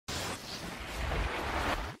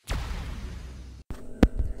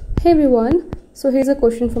Hey everyone, so here's a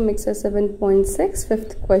question from exercise 7.6,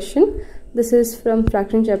 fifth question. This is from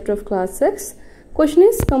fraction chapter of class 6. Question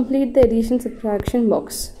is complete the addition subtraction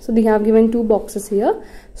box. So they have given two boxes here.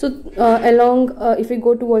 So if we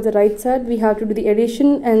go towards the right side, we have to do the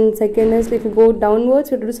addition, and second is if we go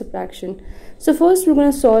downwards, we have to do subtraction. So first we're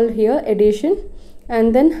going to solve here addition,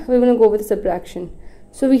 and then we're going to go with subtraction.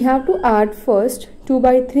 So we have to add first 2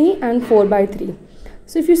 by 3 and 4 by 3.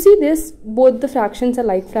 So if you see this, both the fractions are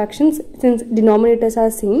like fractions since denominators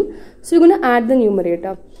are same. So you're going to add the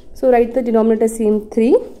numerator. So write the denominator same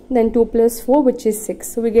 3, then 2 plus 4, which is 6.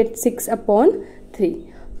 So we get 6 upon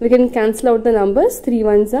 3. We can cancel out the numbers, 3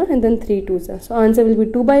 ones are and then 3 twos are. So answer will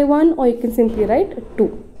be 2 by 1, or you can simply write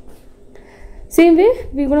 2. Same way,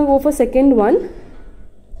 we're going to go for second one,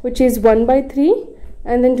 which is 1 by 3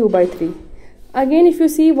 and then 2 by 3. Again, if you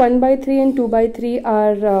see 1 by 3 and 2 by 3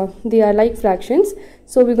 are they are like fractions,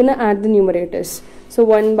 so we're going to add the numerators. So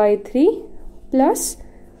 1 by 3 plus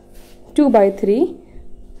 2 by 3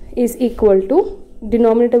 is equal to,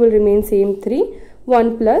 denominator will remain same 3,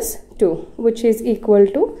 1 plus 2, which is equal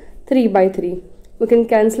to 3 by 3. We can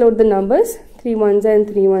cancel out the numbers, 3 ones are and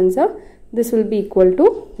 3 ones are. This will be equal to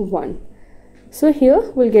 1. So here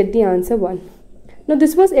we'll get the answer 1. Now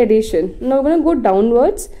this was addition. Now we're going to go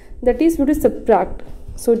downwards. That is, we have to subtract.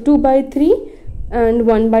 So 2 by 3 and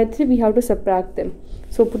 1 by 3, we have to subtract them.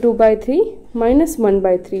 So 2 by 3 minus 1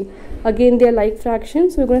 by 3. Again, they are like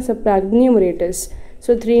fractions, so we're going to subtract the numerators.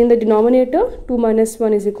 So 3 in the denominator, 2 minus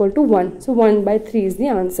 1 is equal to 1. So 1 by 3 is the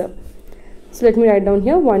answer. So let me write down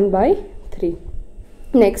here 1 by 3.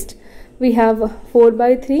 Next, we have 4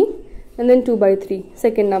 by 3 and then 2 by 3,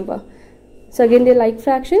 second number. So again, they are like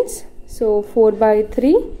fractions. So 4 by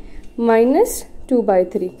 3 minus 2 by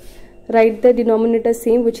 3. Write the denominator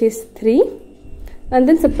same, which is 3, and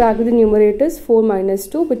then subtract the numerators, 4 minus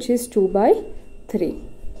 2, which is 2 by 3.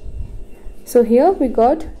 So here we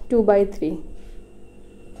got 2 by 3.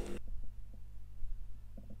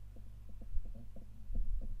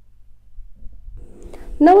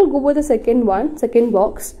 Now we'll go with the second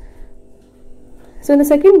box. So in the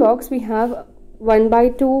second box we have 1 by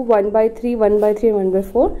 2, 1 by 3, 1 by 3, and 1 by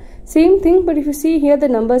 4. Same thing, but if you see here, the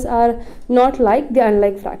numbers are not like, they are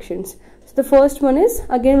unlike fractions. So the first one is,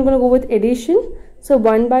 again we're going to go with addition. So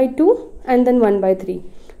 1 by 2 and then 1 by 3.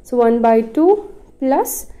 So 1 by 2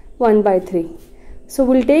 plus 1 by 3. So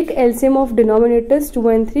we'll take LCM of denominators 2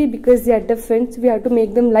 and 3 because they are different. So we have to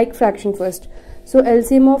make them like fraction first. So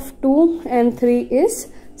LCM of 2 and 3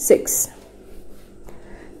 is 6.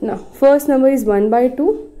 Now first number is 1 by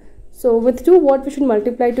 2. So with 2, what we should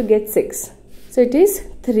multiply to get 6? So it is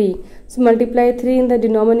 3. So multiply 3 in the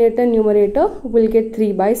denominator and numerator, will get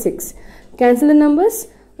 3 by 6. Cancel the numbers,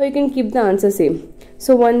 or you can keep the answer same.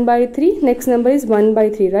 So 1 by 3, next number is 1 by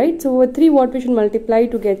 3, right? So with 3, what we should multiply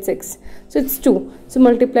to get 6? So it's 2. So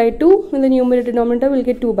multiply 2 in the numerator denominator, will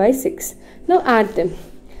get 2 by 6. Now add them.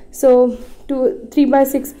 So 3 by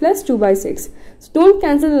 6 plus 2 by 6. So don't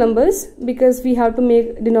cancel the numbers because we have to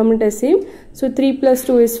make denominator same. So 3 plus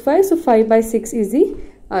 2 is 5. So 5 by 6 is the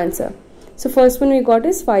answer. So first one we got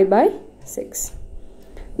is 5 by 6.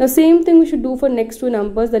 Now same thing we should do for next two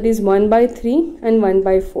numbers, that is 1 by 3 and 1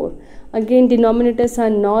 by 4. Again, denominators are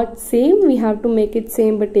not same. We have to make it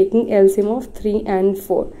same by taking LCM of 3 and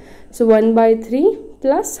 4. So 1 by 3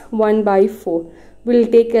 plus 1 by 4. We'll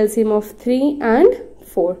take LCM of 3 and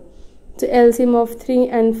 4. So LCM of 3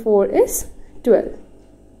 and 4 is 12.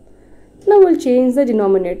 Now we'll change the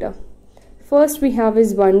denominator. First we have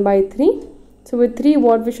is 1 by 3. So with 3,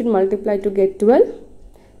 what we should multiply to get 12?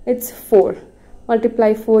 It's 4.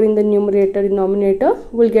 Multiply 4 in the numerator, denominator,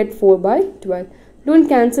 we'll get 4 by 12. Don't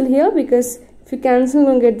cancel here because if you cancel,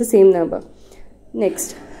 you're going to get the same number.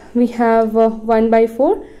 Next, we have 1 by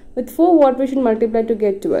 4. With 4, what we should multiply to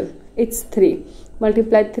get 12? It's 3.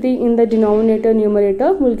 Multiply 3 in the denominator,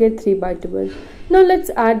 numerator, we'll get 3 by 12. Now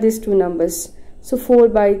let's add these two numbers. So 4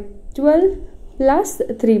 by 12 plus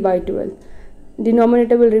 3 by 12.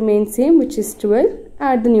 Denominator will remain same, which is 12.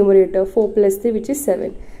 Add the numerator, 4 plus 3, which is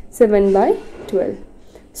 7. 7 by 12.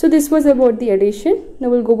 So this was about the addition. Now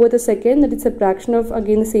we'll go with the second, that is subtraction of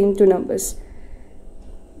again the same two numbers.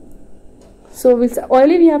 So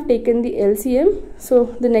already we have taken the LCM.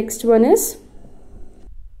 So the next one is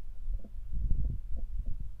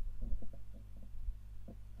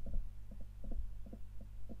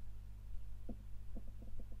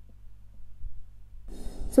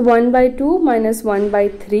so 1 by 2 minus 1 by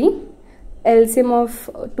 3. LCM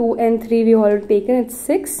of 2 and 3 we already taken, it's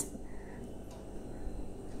 6.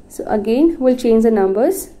 So again we'll change the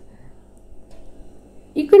numbers.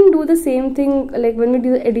 You can do the same thing like when we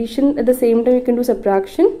do the addition, at the same time you can do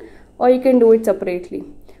subtraction, or you can do it separately.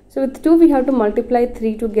 So with 2 we have to multiply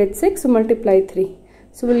 3 to get 6, so multiply 3.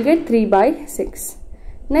 So we'll get 3 by 6.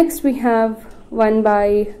 Next we have 1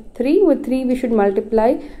 by 3. With 3 we should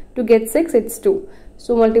multiply to get 6, it's 2.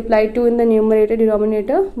 So multiply 2 in the numerator,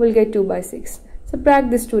 denominator, we'll get 2 by 6.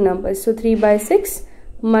 Subtract these two numbers. So 3 by 6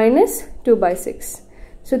 minus 2 by 6.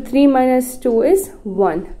 So 3 minus 2 is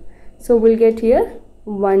 1. So we'll get here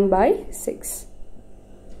 1 by 6.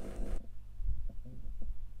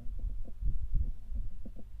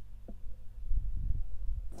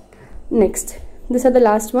 Next, these are the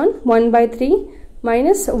last one. 1 by 3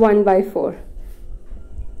 minus 1 by 4.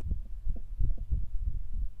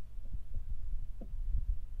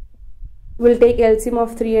 We'll take LCM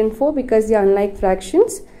of 3 and 4 because they are unlike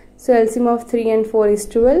fractions. So LCM of 3 and 4 is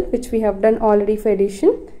 12, which we have done already for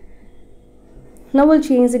addition. Now we'll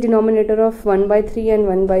change the denominator of 1 by 3 and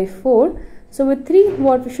 1 by 4. So with 3,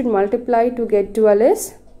 what we should multiply to get 12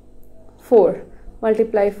 is 4.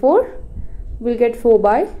 Multiply 4, we'll get 4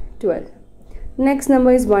 by 12. Next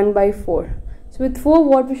number is 1 by 4. So with 4,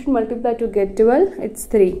 what we should multiply to get 12? It's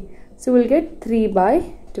 3. So we'll get 3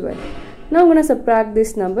 by 12. Now I'm going to subtract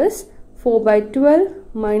these numbers. 4 by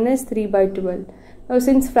 12 minus 3 by 12. Now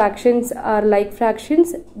since fractions are like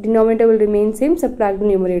fractions, denominator will remain same, subtract the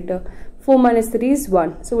numerator. 4 minus 3 is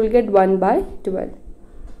 1. So we'll get 1 by 12.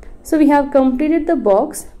 So we have completed the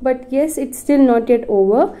box, but yes, it's still not yet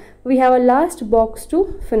over. We have a last box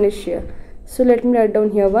to finish here. So let me write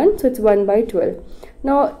down here 1. So it's 1 by 12.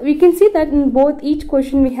 Now we can see that in both each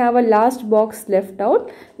question we have a last box left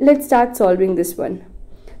out. Let's start solving this one.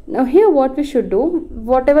 Now here what we should do,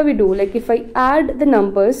 whatever we do, like if I add the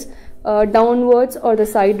numbers downwards or the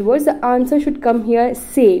sidewards, the answer should come here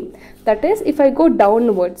same. That is, if I go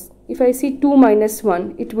downwards, if I see 2 minus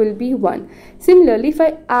 1, it will be 1. Similarly, if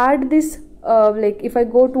I add this, like if I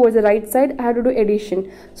go towards the right side, I have to do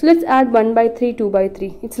addition. So let's add 1 by 3, 2 by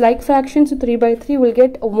 3. It's like fractions, so 3 by 3 will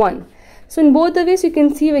get 1. So in both the ways you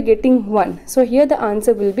can see we're getting 1. So here the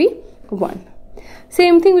answer will be 1.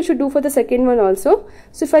 Same thing we should do for the second one also.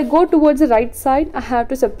 So if I go towards the right side, I have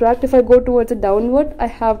to subtract. If I go towards the downward, I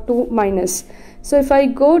have to minus. So if I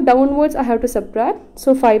go downwards, I have to subtract.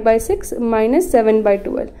 So 5 by 6 minus 7 by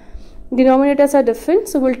 12. Denominators are different,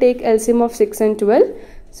 so we'll take LCM of 6 and 12.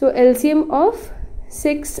 So LCM of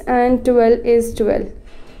 6 and 12 is 12.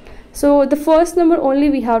 So the first number only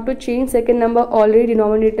we have to change, second number already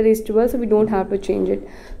denominator is 12, so we don't have to change it.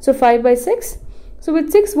 So 5 by 6. So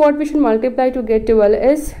with 6, what we should multiply to get 12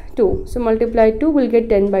 is 2. So multiply 2, we'll get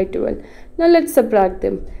 10 by 12. Now let's subtract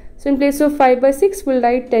them. So in place of 5 by 6, we'll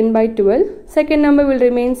write 10 by 12. Second number will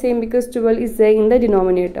remain same because 12 is there in the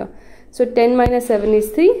denominator. So 10 minus 7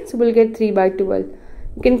 is 3. So we'll get 3 by 12.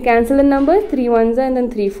 You can cancel the number, 3 ones are and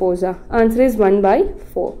then 3 fours are. Answer is 1 by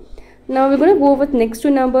 4. Now we're going to go with next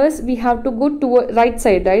two numbers. We have to go to right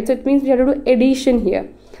side, right? So it means we have to do addition here.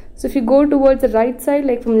 So if you go towards the right side,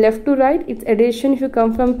 like from left to right, it's addition. If you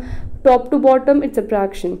come from top to bottom, it's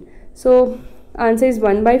subtraction. So answer is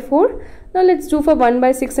 1 by 4. Now let's do for 1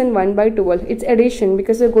 by 6 and 1 by 12. It's addition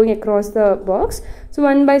because we're going across the box. So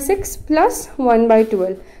 1 by 6 plus 1 by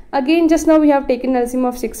 12. Again, just now we have taken LCM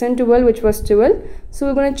of 6 and 12, which was 12. So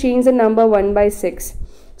we're going to change the number 1 by 6.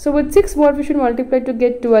 So with 6, what we should multiply to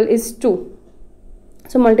get 12 is 2.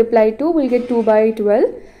 So multiply 2, we'll get 2 by 12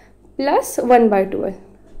 plus 1 by 12.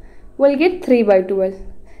 We'll get 3 by 12.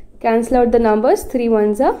 Cancel out the numbers, 3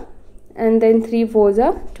 ones are and then 3 fours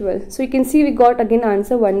are 12. So you can see we got again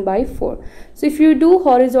answer 1 by 4. So if you do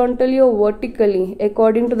horizontally or vertically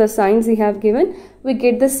according to the signs we have given, we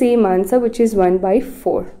get the same answer, which is 1 by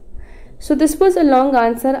 4. So this was a long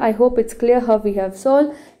answer. I hope it's clear how we have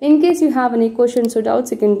solved. In case you have any questions or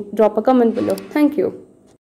doubts, you can drop a comment below. Thank you.